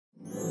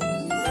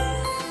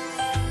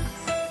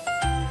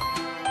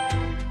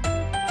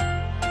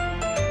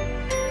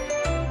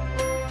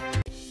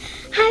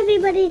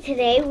everybody,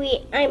 today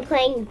I'm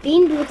playing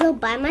Bean Boozled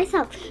by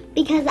myself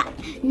because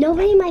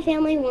nobody in my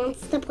family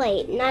wants to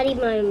play, not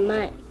even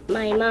my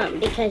mom,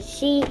 because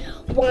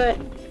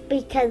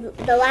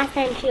the last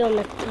time she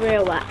almost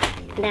threw up.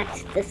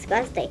 That's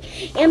disgusting.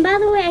 And by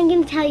the way, I'm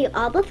going to tell you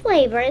all the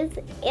flavors,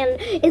 and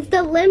it's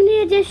the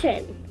limited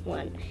edition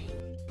one.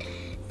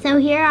 So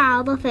here are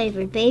all the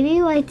flavors.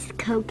 Baby White's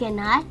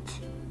coconut,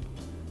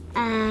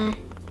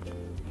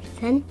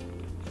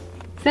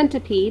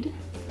 centipede.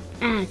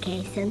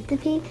 Okay,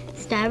 centipede,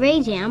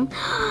 strawberry jam.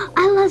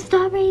 I love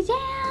strawberry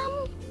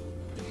jam.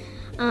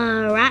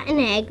 Rotten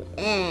egg,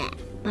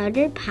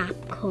 buttered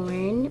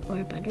popcorn,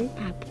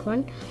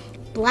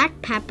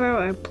 black pepper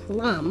or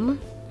plum.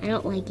 I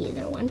don't like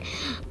either one.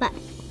 But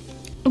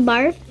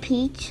barf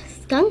peach,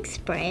 skunk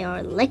spray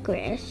or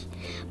licorice,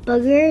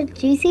 booger,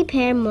 juicy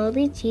pear,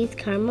 moldy cheese,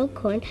 caramel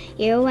corn,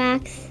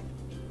 earwax,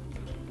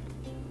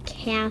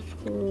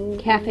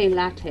 Cafe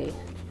latte.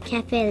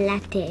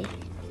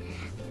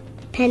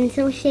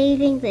 Pencil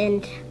shavings,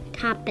 and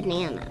top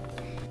banana.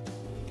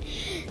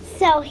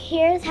 So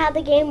here's how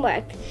the game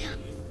works.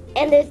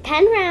 And there's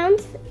 10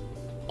 rounds.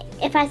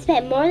 If I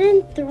spit more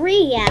than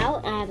 3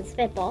 out, I have a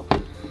spitball.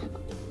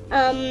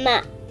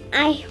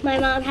 My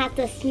mom has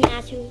to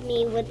smash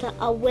me with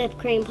a whipped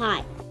cream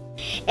pie.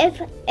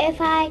 If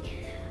I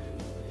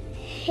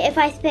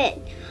spit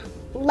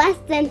less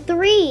than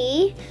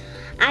 3,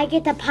 I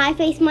get to pie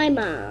face my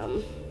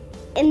mom.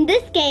 In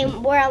this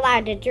game, we're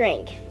allowed to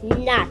drink,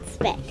 not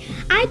spit.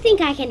 I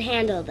think I can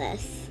handle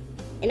this.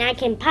 And I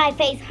can pie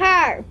face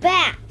her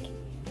back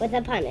with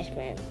a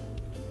punishment.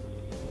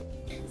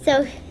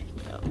 So,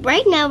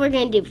 right now we're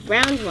going to do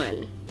round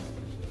 1.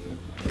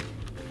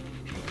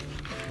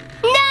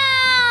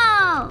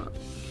 No!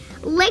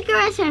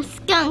 Licorice or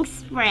skunk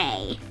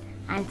spray.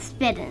 I'm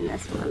spitting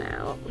this one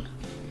out.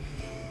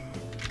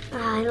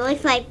 It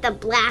looks like the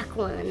black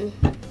one.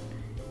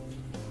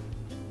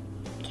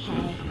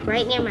 Okay,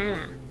 right near my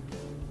mouth.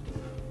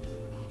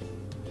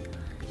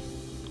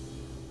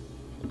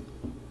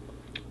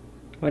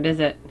 What is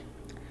it?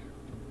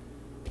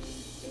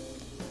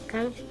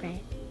 Skunk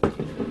spray.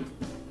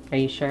 Are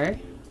you sure?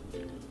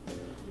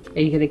 Are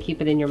you going to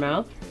keep it in your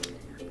mouth?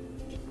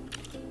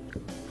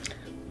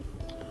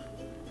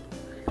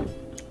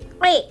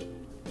 Wait,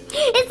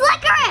 it's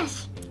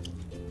licorice!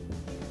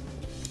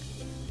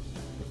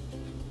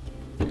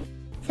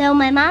 So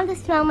my mom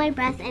just smelled my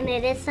breath and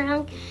it is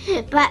strong,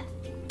 but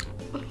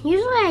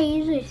I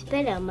usually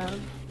spit on mom.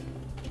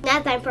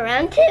 Now time for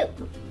round 2.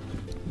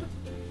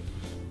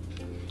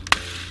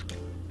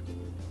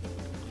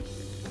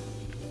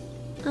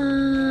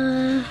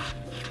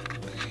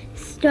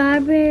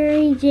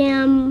 Strawberry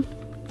jam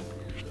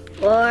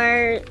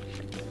or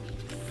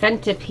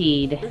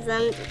Centipede.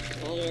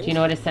 Do you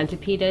know what a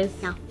centipede is?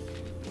 No.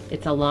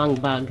 It's a long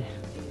bug.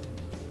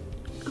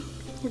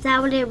 Is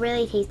that what it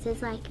really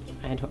tastes like?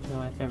 I don't know.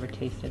 I've never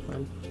tasted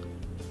one.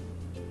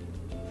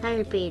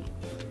 Centipede.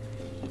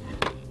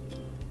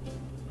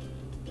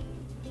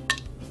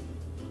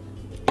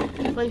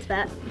 One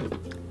spit.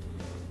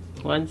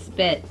 One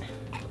spit.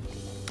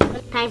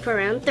 Time for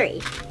round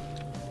 3.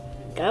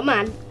 Come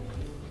on.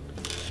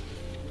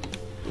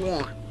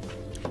 Yeah.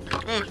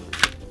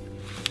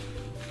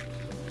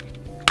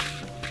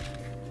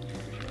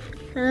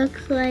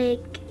 Looks like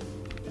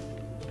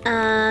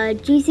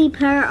juicy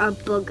pear or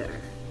booger.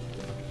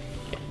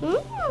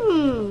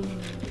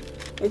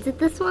 Is it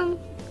this one?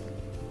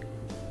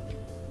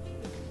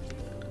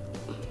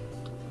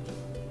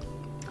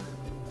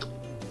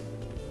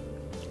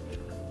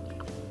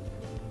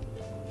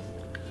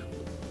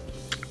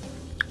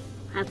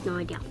 I have no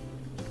idea.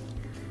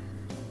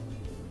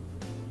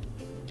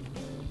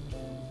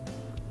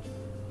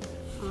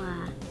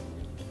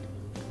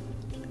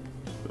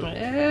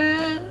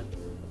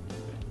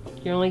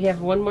 You only have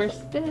one more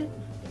spit.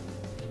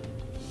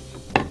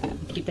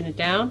 Keeping it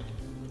down?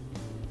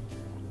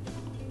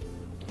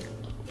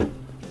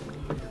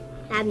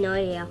 I have no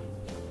idea.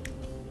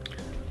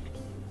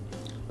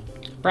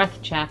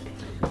 Breath check.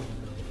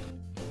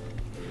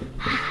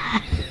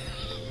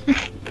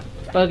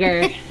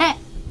 Booger.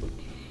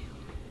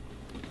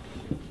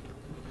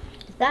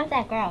 It's not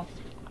that gross.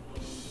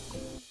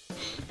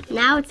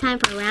 Now it's time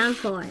for round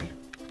 4.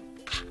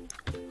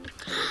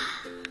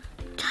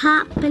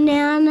 Top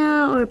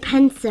banana or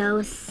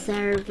pencil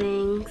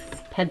servings.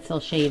 Pencil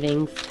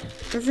shavings.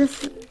 Is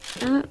this?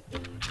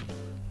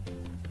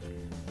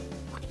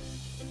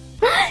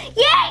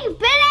 Yay!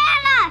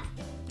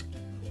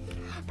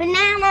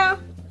 Bananas!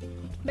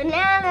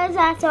 Bananas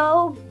are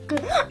so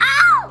good.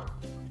 Ow!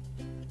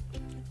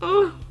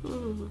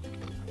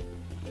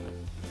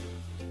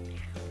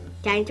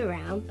 Time to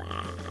round 5.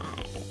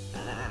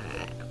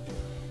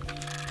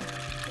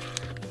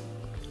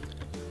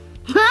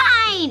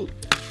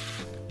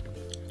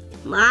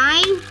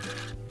 Mine.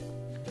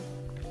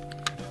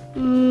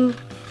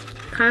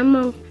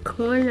 Caramel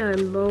corn or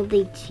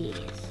moldy cheese.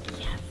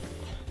 Yes.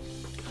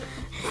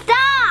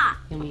 Stop!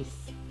 I'm gonna be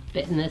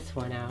spitting this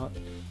one out.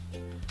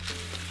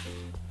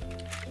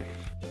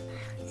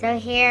 So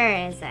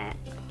here is it.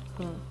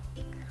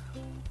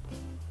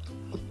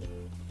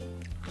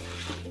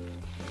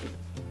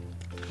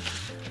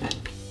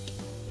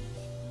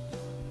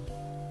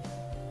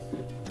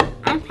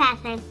 I'm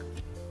passing.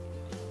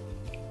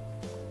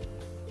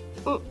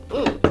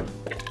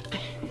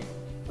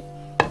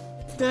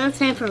 So now it's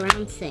time for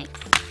round 6.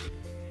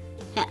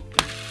 Yeah,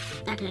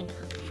 that can go.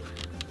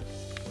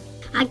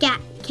 I got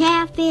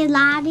cafe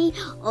latte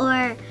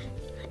or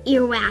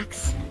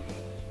earwax.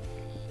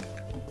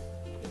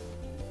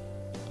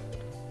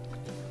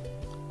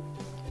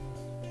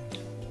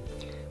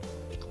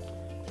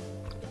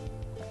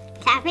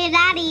 Cafe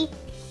latte.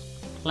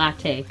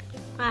 Latte.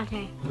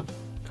 Latte.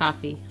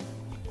 Coffee.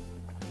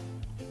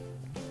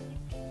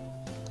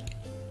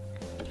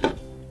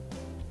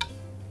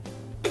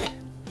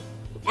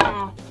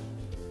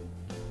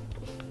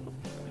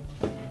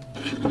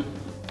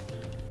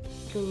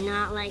 Do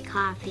not like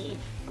coffee.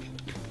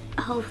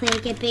 Hopefully I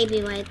get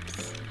baby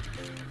wipes.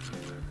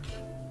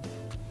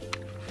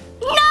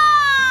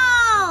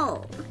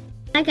 No!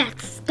 I got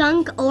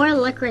skunk or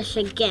licorice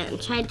again.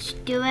 Should I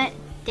just do it?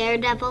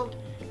 Daredevil?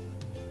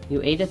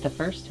 You ate it the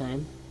first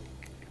time.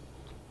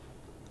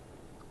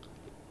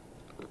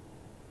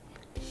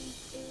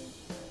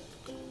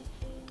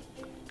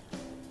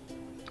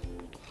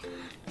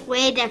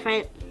 Way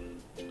different.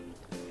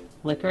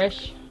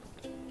 Licorice.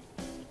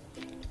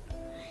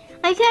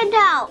 I can't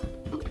tell.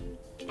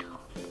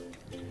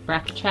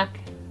 Breath check.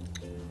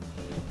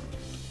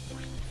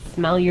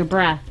 Smell your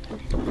breath.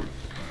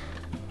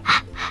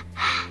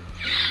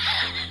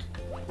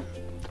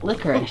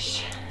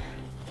 Licorice.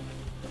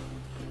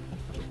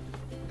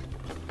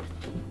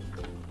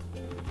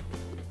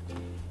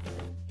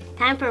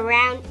 Time for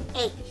round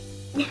 8.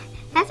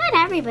 That's what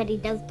everybody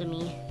does to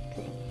me.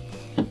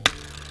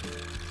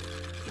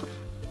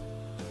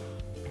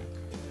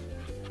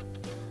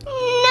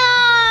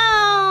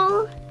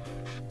 No!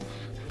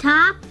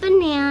 Top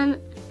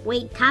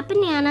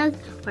bananas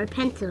or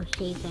pencil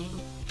shaving.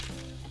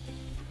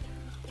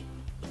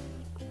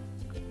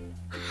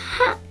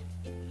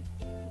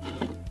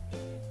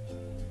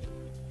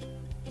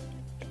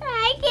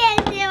 I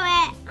can't do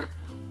it.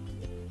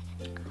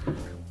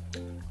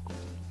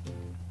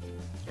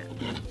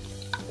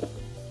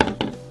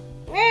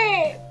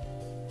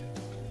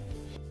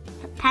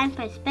 Time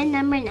for spin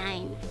number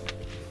 9.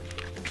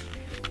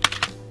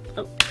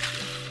 Oh.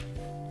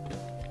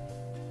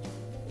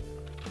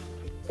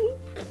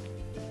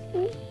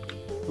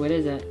 What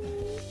is it?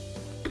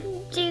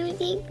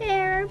 Juicy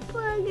pear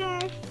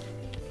booger.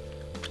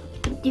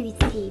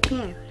 Juicy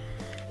pear.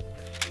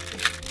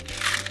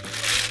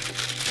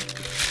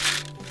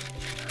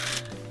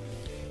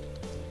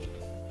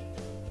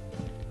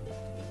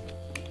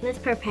 Let's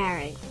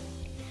preparing.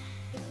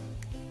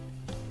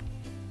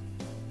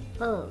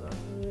 Oh.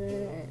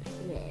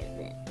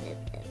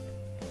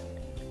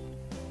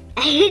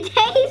 I can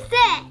taste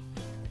it.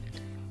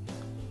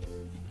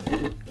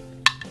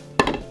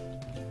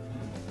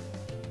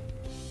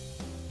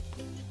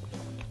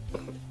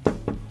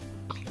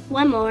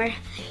 One more.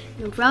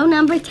 Row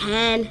number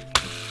 10.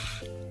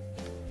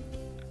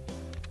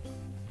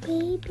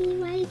 Baby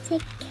wipes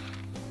it.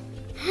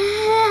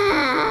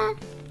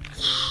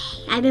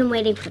 I've been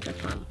waiting for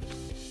this one.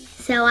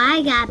 So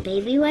I got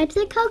baby wipes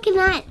and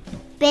coconut.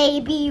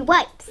 Baby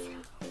wipes.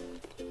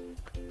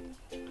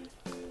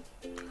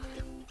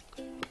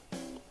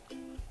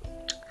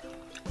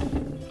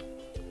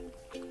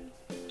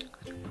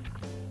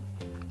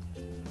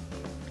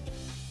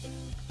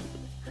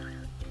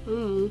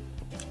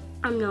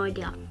 I have no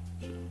idea.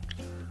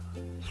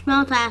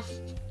 Smell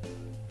test.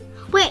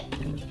 Wait.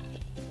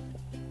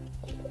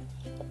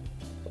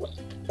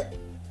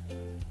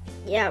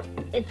 Yep,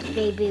 it's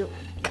baby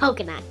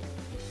coconut.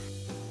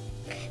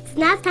 So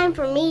now it's time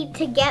for me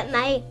to get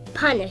my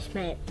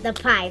punishment, the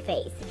pie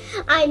face.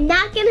 I'm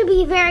not gonna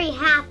be very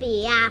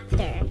happy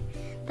after.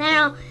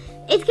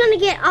 It's gonna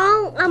get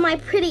all on my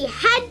pretty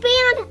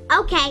headband.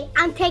 Okay,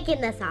 I'm taking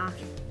this off.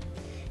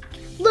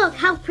 Look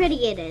how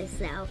pretty it is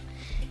though.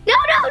 No,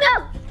 no,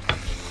 no!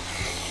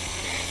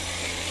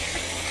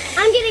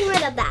 I'm getting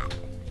rid of that.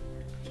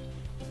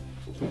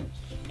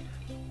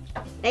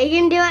 Are you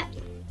gonna do it?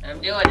 I'm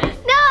doing it.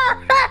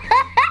 No!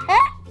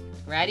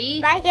 Ready?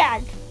 My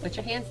hands. Put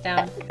your hands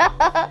down.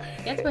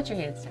 Yes, put your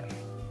hands down.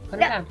 Put them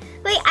down.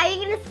 Wait, are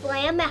you gonna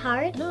slam it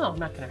hard? No, I'm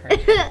not gonna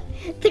hurt you.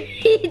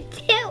 3,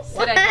 2, 1.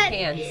 Sit on your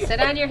hands. Sit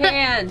on your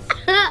hands.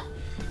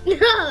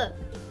 No.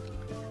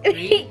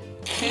 3,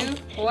 2,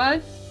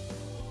 1.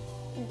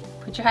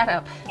 Put your hat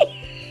up.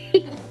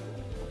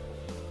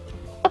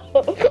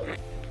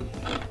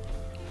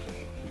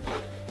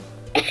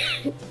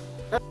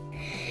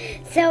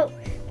 So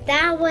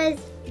that was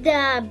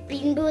the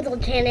Bean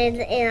Boozled challenge,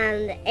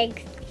 and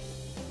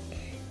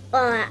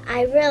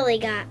I really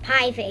got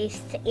pie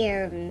faced,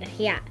 and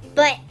yeah.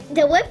 But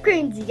the whipped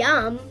cream's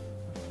yum.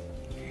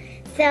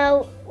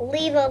 So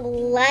leave a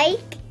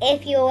like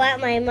if you want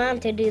my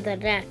mom to do the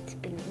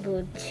next Bean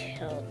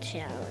Boozled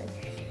challenge.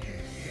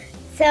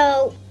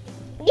 So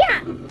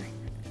yeah,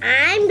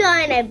 I'm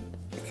gonna.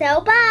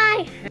 So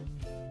bye.